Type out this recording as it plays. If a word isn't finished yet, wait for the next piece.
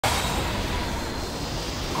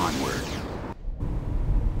Onward.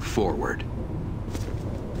 Forward.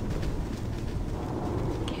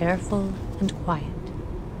 Careful and quiet.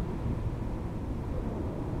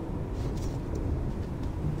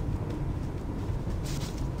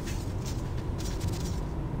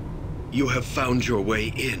 You have found your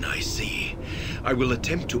way in, I see. I will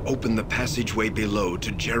attempt to open the passageway below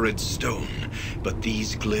to Jared's stone, but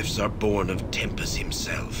these glyphs are born of Tempest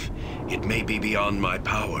himself. It may be beyond my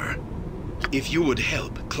power. If you would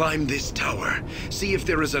help, climb this tower. See if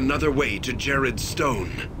there is another way to Jared's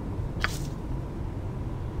stone.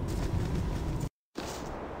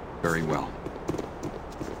 Very well.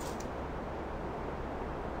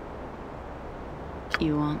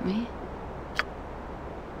 You want me?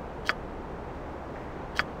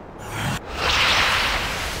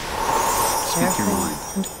 Speak your mind.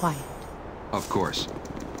 And quiet. Of course.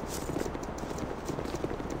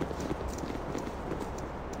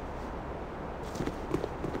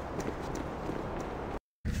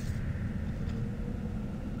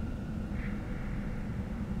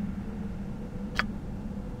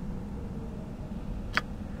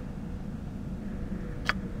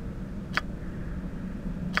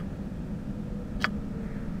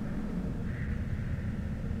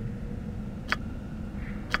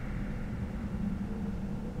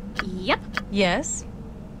 Yep. Yes?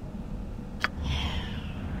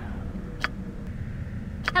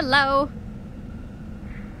 Hello.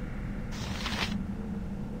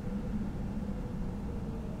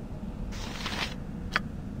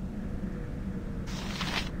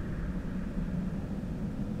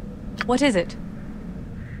 What is it?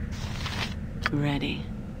 Ready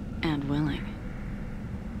and willing.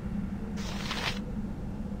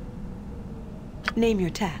 Name your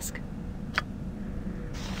task.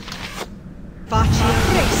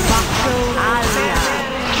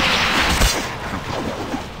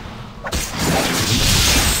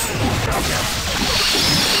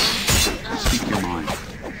 Speak your mind.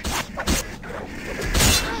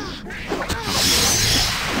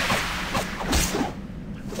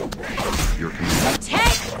 Your command.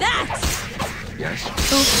 Take that! Yes.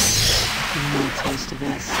 You want a taste of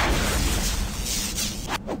this?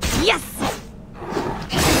 Yes!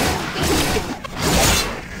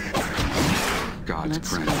 God's Let's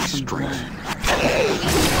grant me spill some strength.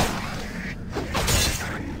 blood.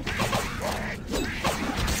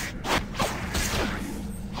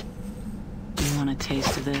 You want a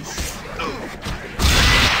taste of this?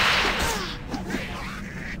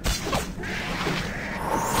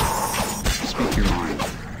 Speak your mind.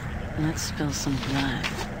 Let's spill some blood.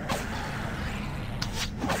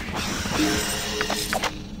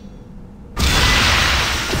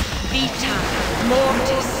 Vita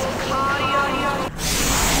Mortis.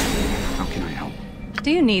 How can I help?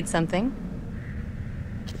 Do you need something?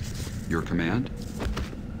 Your command?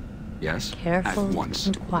 Yes. Careful At once.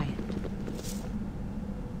 and quiet.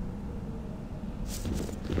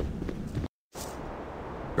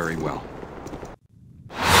 Very well.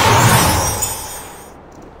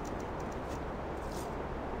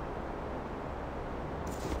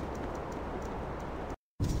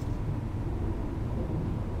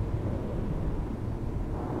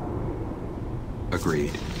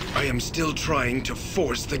 Agreed. I am still trying to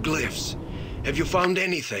force the glyphs. Have you found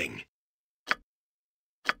anything?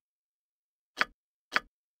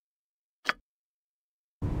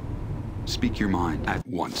 Speak your mind at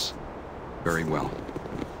once. Very well.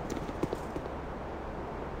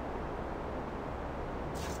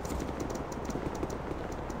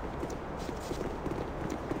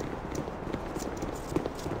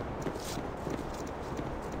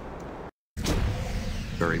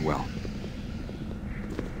 Very well.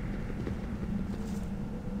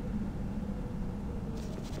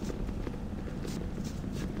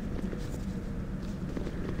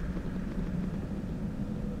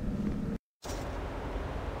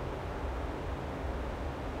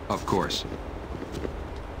 Of course.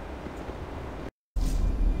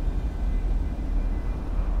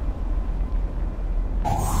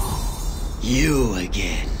 You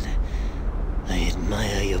again. I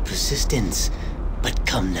admire your persistence, but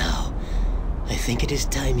come now. I think it is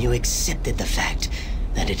time you accepted the fact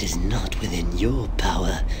that it is not within your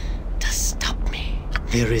power to stop me.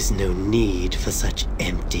 There is no need for such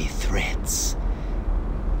empty threats.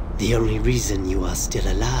 The only reason you are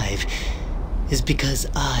still alive is because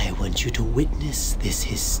I want you to witness this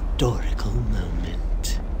historical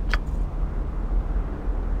moment.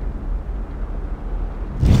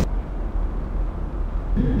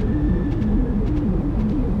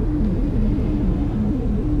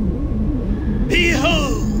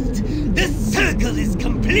 Behold! The circle is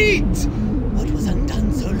complete! What was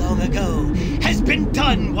undone so long ago has been done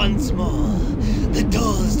begun once more. The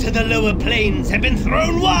doors to the lower planes have been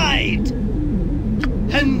thrown wide.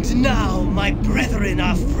 And now my brethren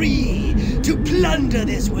are free to plunder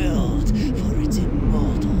this world for its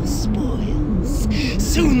immortal spoils.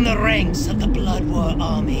 Soon the ranks of the Blood War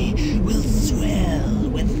army will swell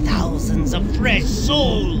with thousands of fresh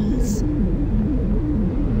souls.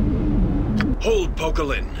 Hold,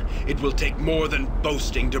 Pokelin. It will take more than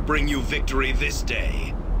boasting to bring you victory this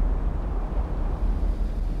day.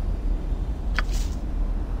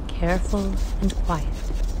 Careful and quiet.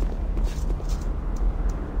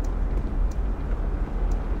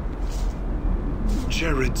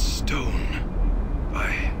 Jared's stone. I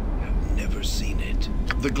have never seen it.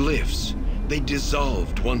 The glyphs. They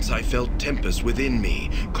dissolved once I felt Tempest within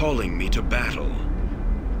me, calling me to battle.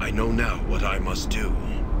 I know now what I must do.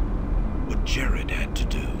 What Jared had to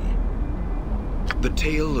do. The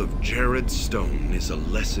tale of Jared's stone is a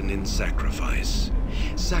lesson in sacrifice.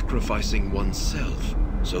 Sacrificing oneself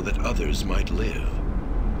so that others might live.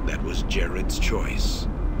 That was Jared's choice.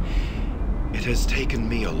 It has taken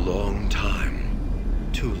me a long time,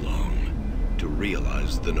 too long, to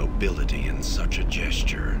realize the nobility in such a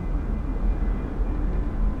gesture.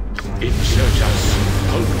 Insurgents,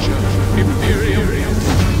 culture, Imperium.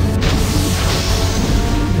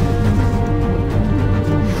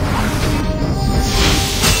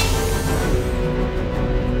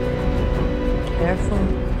 Careful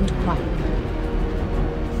and quiet.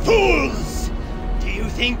 Fools! Do you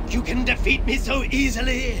think you can defeat me so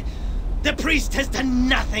easily? The priest has done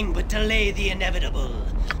nothing but delay the inevitable.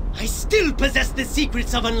 I still possess the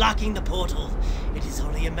secrets of unlocking the portal. It is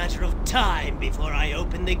only a matter of time before I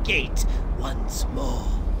open the gate once more.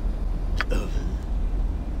 Over?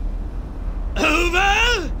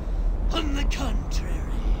 Over? On the contrary,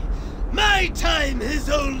 my time has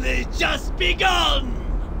only just begun!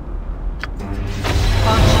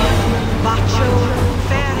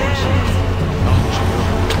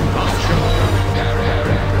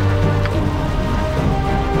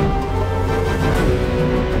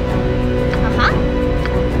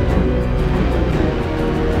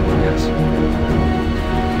 Yes.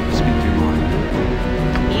 Speak your mind.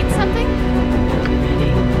 Need something?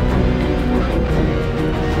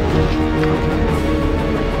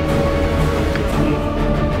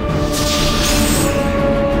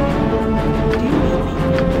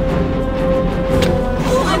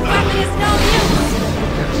 My weapon is no use!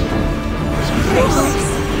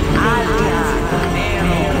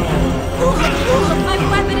 My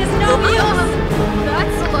weapon is no use!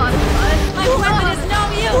 That's a lot of fun. My weapon is no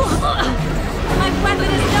use! My weapon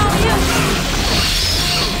is no use!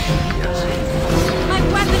 My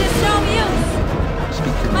weapon is no use!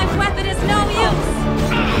 My weapon is no use!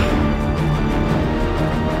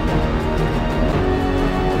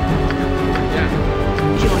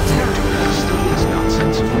 Your turn. This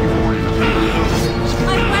nonsense from your point.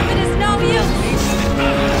 My weapon is no use!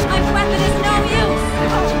 My weapon is no use!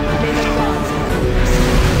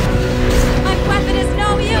 My weapon is no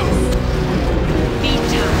use!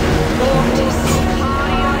 Vita Mortis.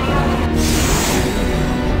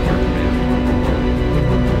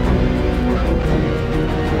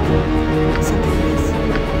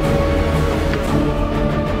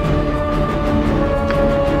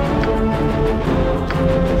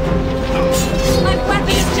 My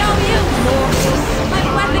weapon is no use! My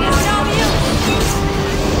weapon is no use!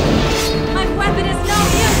 My weapon is no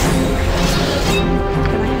use!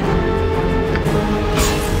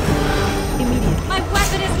 My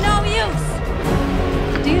weapon is no use!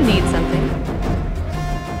 Do you need something?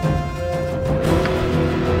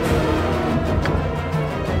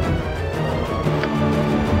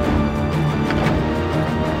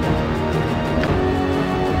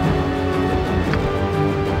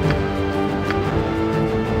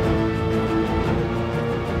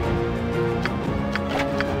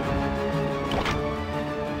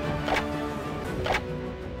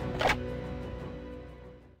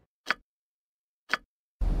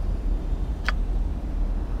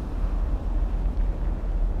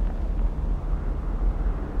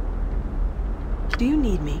 Do you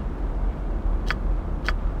need me?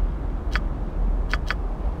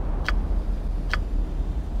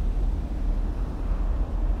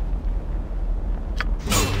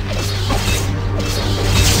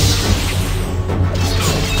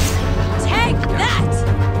 Take that!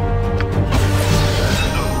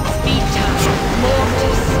 Vita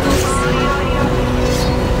Mortis.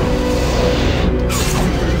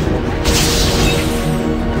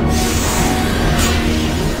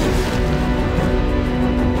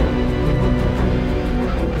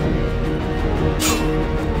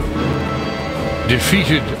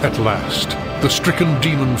 Defeated at last. The stricken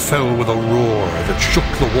demon fell with a roar that shook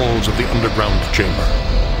the walls of the underground chamber.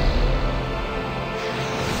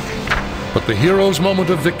 But the heroes'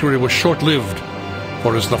 moment of victory was short-lived,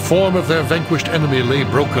 for as the form of their vanquished enemy lay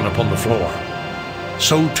broken upon the floor,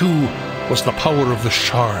 so too was the power of the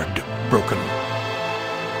shard broken.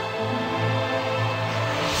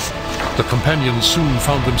 The companions soon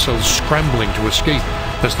found themselves scrambling to escape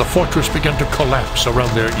as the fortress began to collapse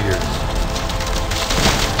around their ears.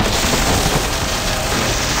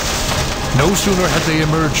 No sooner had they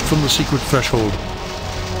emerged from the secret threshold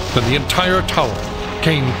than the entire tower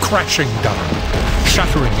came crashing down,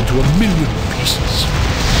 shattering into 1,000,000 pieces.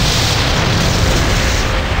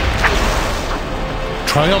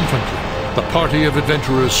 Triumphantly, the party of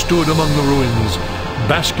adventurers stood among the ruins,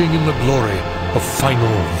 basking in the glory of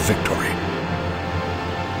final victory.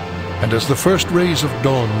 And as the first rays of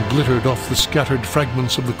dawn glittered off the scattered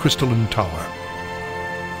fragments of the crystalline tower,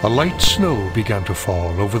 a light snow began to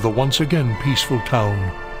fall over the once again peaceful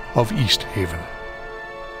town of East Haven.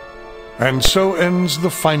 And so ends the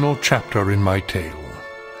final chapter in my tale,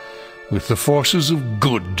 with the forces of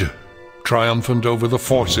good triumphant over the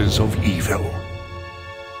forces of evil.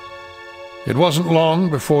 It wasn't long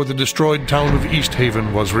before the destroyed town of East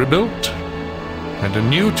Haven was rebuilt, and a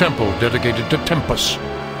new temple dedicated to Tempus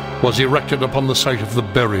was erected upon the site of the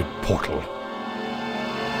buried portal.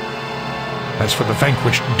 As for the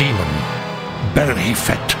vanquished demon,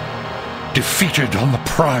 Belhefet, defeated on the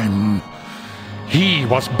Prime, he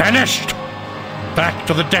was banished back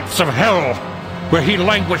to the depths of hell, where he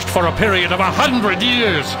languished for a period of 100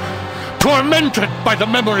 years, tormented by the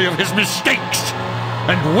memory of his mistakes,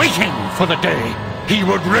 and waiting for the day he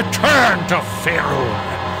would return to Faerun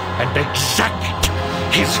and exact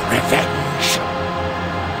his revenge.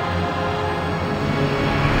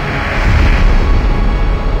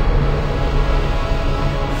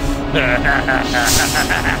 Yes.